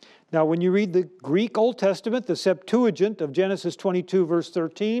 Now, when you read the Greek Old Testament, the Septuagint of Genesis 22, verse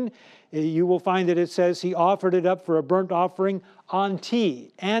 13, you will find that it says he offered it up for a burnt offering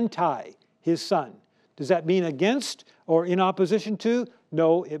anti his son. Does that mean against or in opposition to?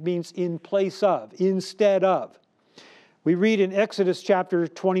 No, it means in place of, instead of. We read in Exodus chapter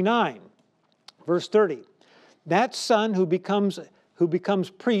 29, verse 30, that son who becomes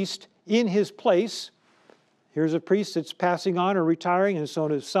priest in his place. Here's a priest that's passing on or retiring, and so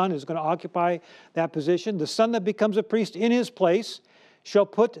his son is going to occupy that position. The son that becomes a priest in his place shall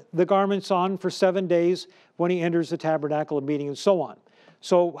put the garments on for 7 days when he enters the tabernacle of meeting, and so on.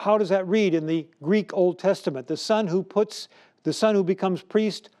 So how does that read in the Greek Old Testament? The son who becomes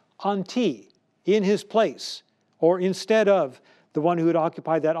priest anti, in his place, or instead of the one who had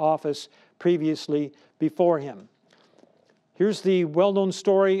occupied that office previously before him. Here's the well-known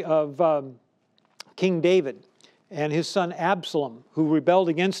story of King David and his son Absalom, who rebelled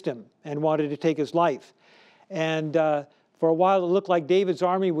against him and wanted to take his life. And for a while, it looked like David's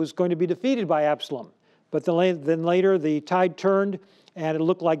army was going to be defeated by Absalom. But then later, the tide turned, and it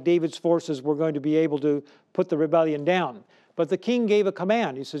looked like David's forces were going to be able to put the rebellion down. But the king gave a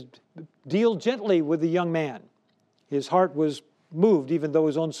command. He says, deal gently with the young man. His heart was moved, even though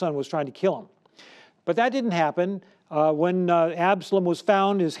his own son was trying to kill him. But that didn't happen. When Absalom was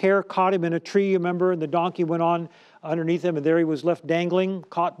found, his hair caught him in a tree, remember, and the donkey went on underneath him, and there he was left dangling,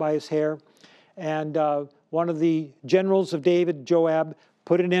 caught by his hair. And one of the generals of David, Joab,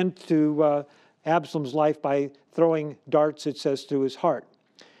 put an end to Absalom's life by throwing darts, it says, through his heart.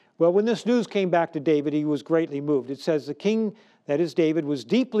 Well, when this news came back to David, he was greatly moved. It says the king, that is David, was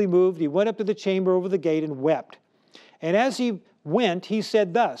deeply moved. He went up to the chamber over the gate and wept. And as he went, he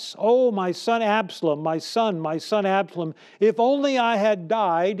said thus, "Oh, my son Absalom, my son Absalom, if only I had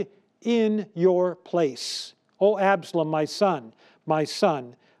died in your place. Oh, Absalom, my son, my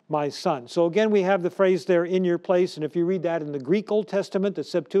son, my son." So again, we have the phrase there, in your place. And if you read that in the Greek Old Testament, the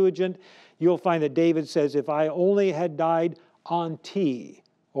Septuagint, you'll find that David says, if I only had died anti,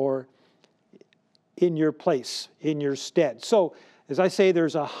 or in your place, in your stead. So, as I say,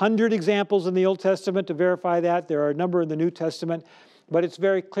 there's 100 examples in the Old Testament to verify that. There are a number in the New Testament. But it's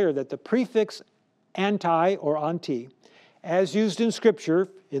very clear that the prefix anti or anti, as used in Scripture,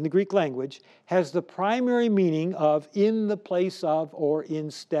 in the Greek language, has the primary meaning of in the place of or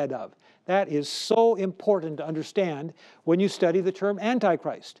instead of. That is so important to understand when you study the term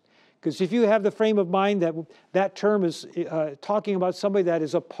Antichrist. Because if you have the frame of mind that that term is talking about somebody that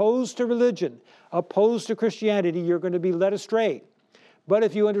is opposed to religion, opposed to Christianity, you're going to be led astray. But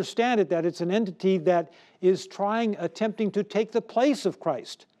if you understand it, that it's an entity that is attempting to take the place of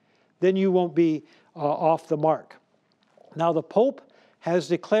Christ, then you won't be off the mark. Now, the Pope has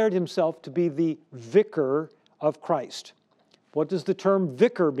declared himself to be the vicar of Christ. What does the term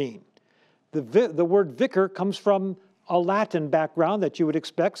vicar mean? The word vicar comes from a Latin background that you would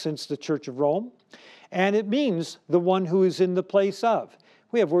expect since the Church of Rome, and it means the one who is in the place of.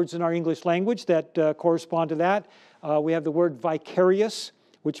 We have words in our English language that correspond to that. We have the word vicarious,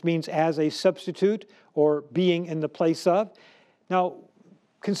 which means as a substitute or being in the place of. Now,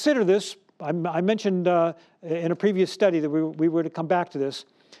 consider this. I mentioned in a previous study that we were to come back to this,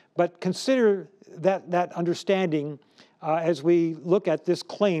 but consider that understanding as we look at this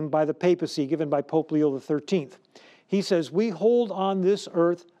claim by the papacy given by Pope Leo XIII. He says, we hold on this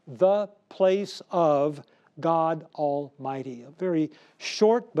earth the place of God Almighty. A very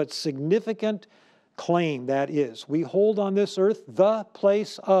short but significant claim that is. We hold on this earth the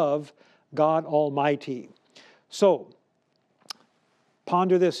place of God Almighty. So,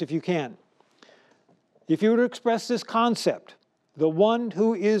 ponder this if you can. If you were to express this concept, the one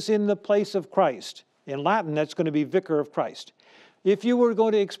who is in the place of Christ, in Latin that's going to be vicar of Christ. If you were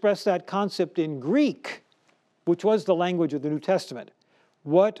going to express that concept in Greek, which was the language of the New Testament,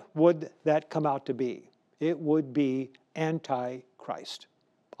 what would that come out to be? It would be Antichrist,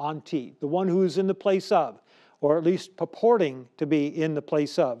 anti, the one who is in the place of, or at least purporting to be in the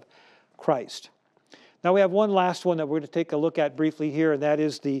place of Christ. Now we have one last one that we're going to take a look at briefly here, and that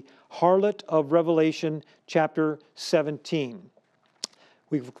is the harlot of Revelation chapter 17.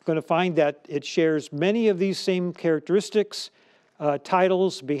 We're going to find that it shares many of these same characteristics,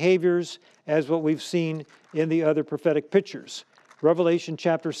 titles, behaviors, as what we've seen in the other prophetic pictures. Revelation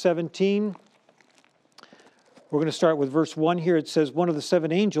chapter 17, We're going to start with verse 1 here. It says, "One of the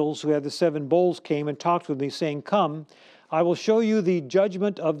 7 angels who had the 7 bowls came and talked with me, saying, 'Come, I will show you the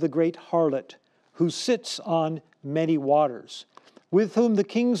judgment of the great harlot, who sits on many waters, with whom the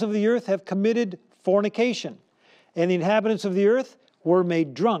kings of the earth have committed fornication, and the inhabitants of the earth were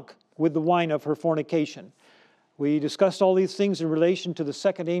made drunk with the wine of her fornication.'" We discussed all these things in relation to the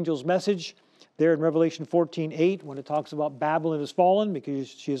second angel's message there in Revelation 14:8, when it talks about Babylon is fallen because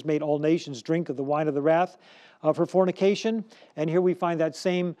she has made all nations drink of the wine of the wrath of her fornication. And here we find that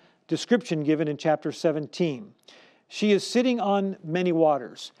same description given in chapter 17. She is sitting on many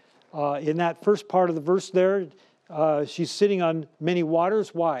waters. In that first part of the verse there, she's sitting on many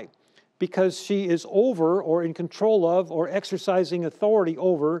waters. Why? Because she is over or in control of or exercising authority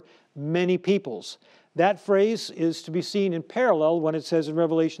over many peoples. That phrase is to be seen in parallel when it says in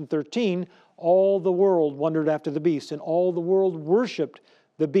Revelation 13, all the world wondered after the beast, and all the world worshiped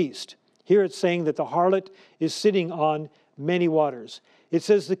the beast. Here it's saying that the harlot is sitting on many waters. It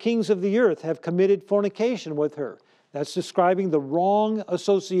says the kings of the earth have committed fornication with her. That's describing the wrong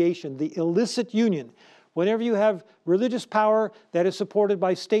association, the illicit union. Whenever you have religious power that is supported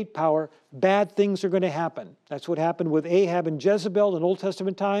by state power, bad things are going to happen. That's what happened with Ahab and Jezebel in Old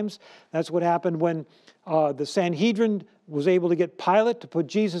Testament times. That's what happened when the Sanhedrin was able to get Pilate to put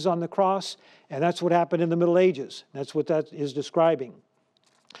Jesus on the cross. And that's what happened in the Middle Ages. That's what that is describing.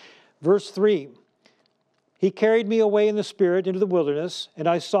 Verse 3, "He carried me away in the spirit into the wilderness, and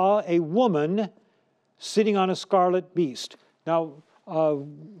I saw a woman sitting on a scarlet beast." Now,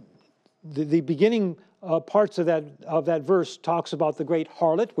 the beginning parts of that verse talks about the great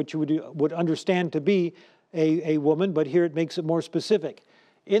harlot, which you would understand to be a woman, but here it makes it more specific.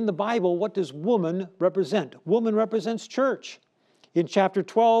 In the Bible, what does woman represent? Woman represents church. In chapter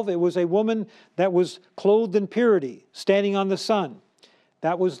 12, it was a woman that was clothed in purity, standing on the sun.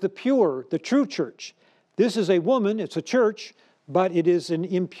 That was the pure, the true church. This is a woman, it's a church, but it is an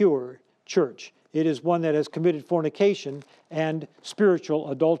impure church. It is one that has committed fornication and spiritual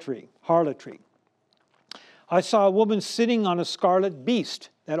adultery, harlotry. "I saw a woman sitting on a scarlet beast."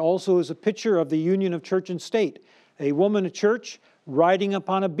 That also is a picture of the union of church and state. A woman, a church, riding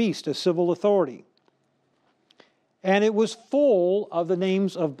upon a beast, a civil authority. "And it was full of the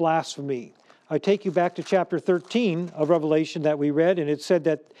names of blasphemy." I take you back to chapter 13 of Revelation that we read, and it said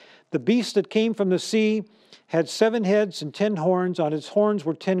that the beast that came from the sea had 7 heads and 10 horns. On its horns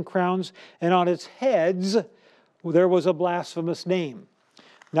were 10 crowns, and on its heads there was a blasphemous name.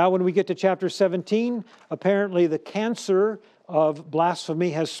 Now when we get to chapter 17, apparently the cancer of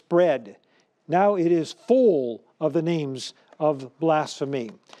blasphemy has spread. Now it is full of the names of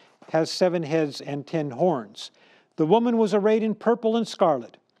blasphemy. Has 7 heads and 10 horns. "The woman was arrayed in purple and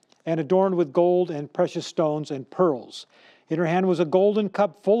scarlet, and adorned with gold and precious stones and pearls. In her hand was a golden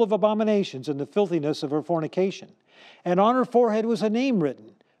cup full of abominations and the filthiness of her fornication. And on her forehead was a name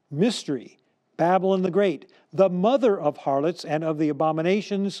written, Mystery, Babylon the Great, the mother of harlots and of the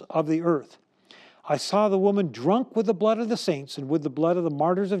abominations of the earth. I saw the woman drunk with the blood of the saints and with the blood of the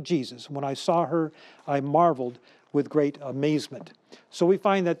martyrs of Jesus. When I saw her, I marveled with great amazement." So we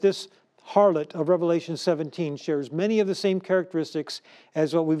find that this harlot of Revelation 17 shares many of the same characteristics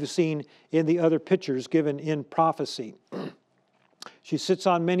as what we've seen in the other pictures given in prophecy. She sits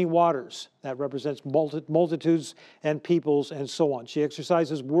on many waters. That represents multitudes and peoples and so on. She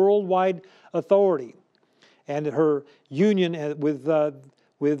exercises worldwide authority. And her union with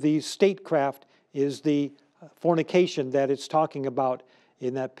the statecraft is the fornication that it's talking about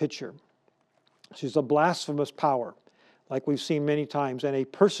in that picture. She's a blasphemous power, like we've seen many times, and a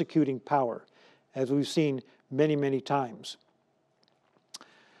persecuting power, as we've seen many, many times.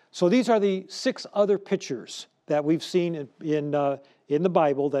 So these are the 6 other pictures that we've seen in the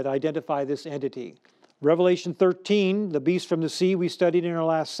Bible that identify this entity. Revelation 13, the beast from the sea, we studied in our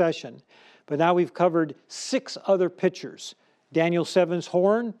last session. But now we've covered 6 other pictures. Daniel 7's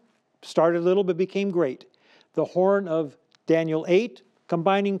horn started little but became great. The horn of Daniel 8,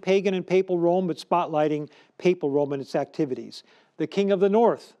 combining pagan and papal Rome, but spotlighting papal Rome and its activities. The king of the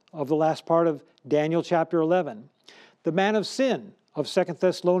north of the last part of Daniel chapter 11. The man of sin of 2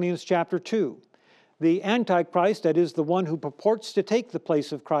 Thessalonians chapter 2. The Antichrist, that is the one who purports to take the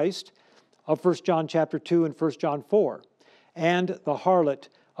place of Christ, of 1 John chapter 2 and 1 John 4. And the harlot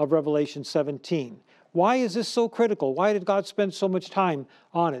of Revelation 17. Why is this so critical? Why did God spend so much time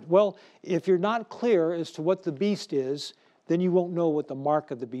on it? Well, if you're not clear as to what the beast is, then you won't know what the mark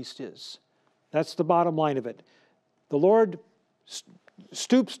of the beast is. That's the bottom line of it. The Lord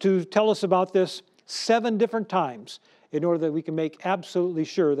stoops to tell us about this 7 different times in order that we can make absolutely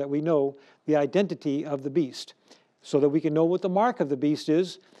sure that we know the identity of the beast, so that we can know what the mark of the beast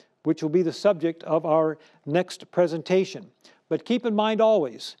is. which will be the subject of our next presentation. But keep in mind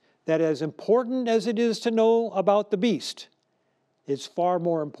always that as important as it is to know about the beast, it's far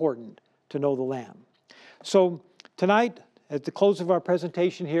more important to know the Lamb. So tonight, at the close of our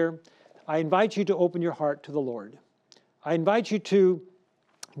presentation here, I invite you to open your heart to the Lord. I invite you to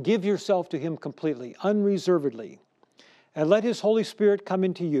give yourself to Him completely, unreservedly, and let His Holy Spirit come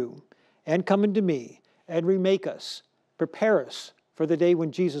into you and come into me and remake us, prepare us for the day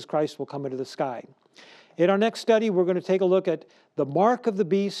when Jesus Christ will come into the sky. In our next study, we're going to take a look at the mark of the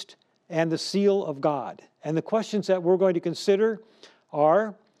beast and the seal of God. And the questions that we're going to consider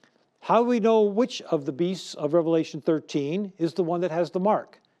are, how do we know which of the beasts of Revelation 13 is the one that has the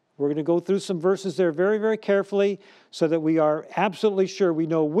mark? We're going to go through some verses there very, very carefully so that we are absolutely sure we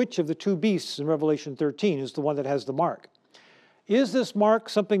know which of the two beasts in Revelation 13 is the one that has the mark. Is this mark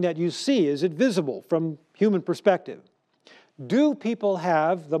something that you see? Is it visible from human perspective? Do people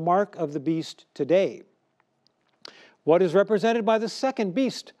have the mark of the beast today? What is represented by the second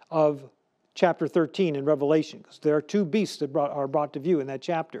beast of chapter 13 in Revelation? Because there are two beasts that are brought to view in that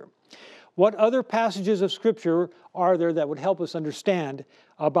chapter. What other passages of Scripture are there that would help us understand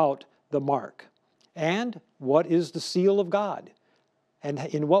about the mark? And what is the seal of God? And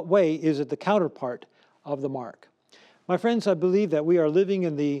in what way is it the counterpart of the mark? My friends, I believe that we are living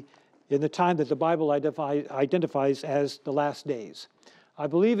in the time that the Bible identifies as the last days. I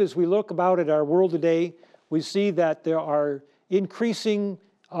believe as we look about at our world today, we see that there are increasing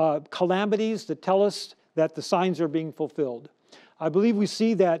calamities that tell us that the signs are being fulfilled. I believe we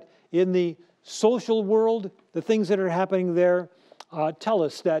see that in the social world, the things that are happening there tell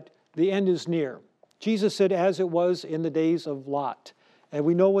us that the end is near. Jesus said, as it was in the days of Lot. And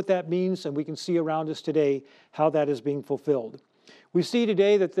we know what that means, and we can see around us today how that is being fulfilled. We see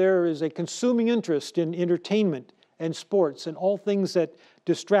today that there is a consuming interest in entertainment and sports and all things that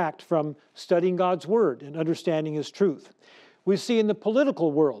distract from studying God's Word and understanding His truth. We see in the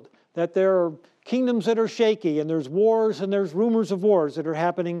political world that there are kingdoms that are shaky, and there's wars and there's rumors of wars that are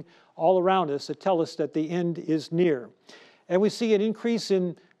happening all around us that tell us that the end is near. And we see an increase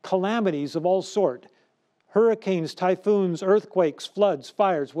in calamities of all sort. Hurricanes, typhoons, earthquakes, floods,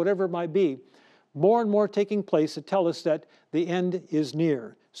 fires, whatever it might be, more and more taking place that tell us that the end is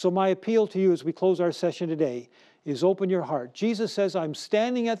near. So my appeal to you as we close our session today is open your heart. Jesus says, I'm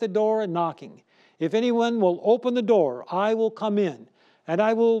standing at the door and knocking. If anyone will open the door, I will come in and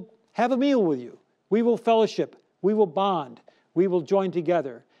I will have a meal with you. We will fellowship. We will bond. We will join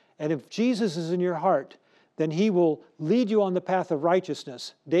together. And if Jesus is in your heart, then He will lead you on the path of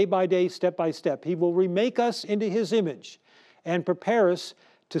righteousness, day by day, step by step. He will remake us into His image and prepare us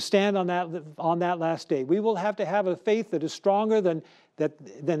to stand on that last day. We will have to have a faith that is stronger than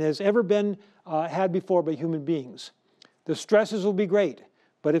has ever been had before by human beings. The stresses will be great,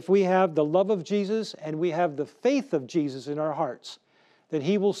 but if we have the love of Jesus and we have the faith of Jesus in our hearts, then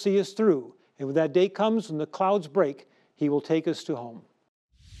He will see us through. And when that day comes and the clouds break, He will take us to home.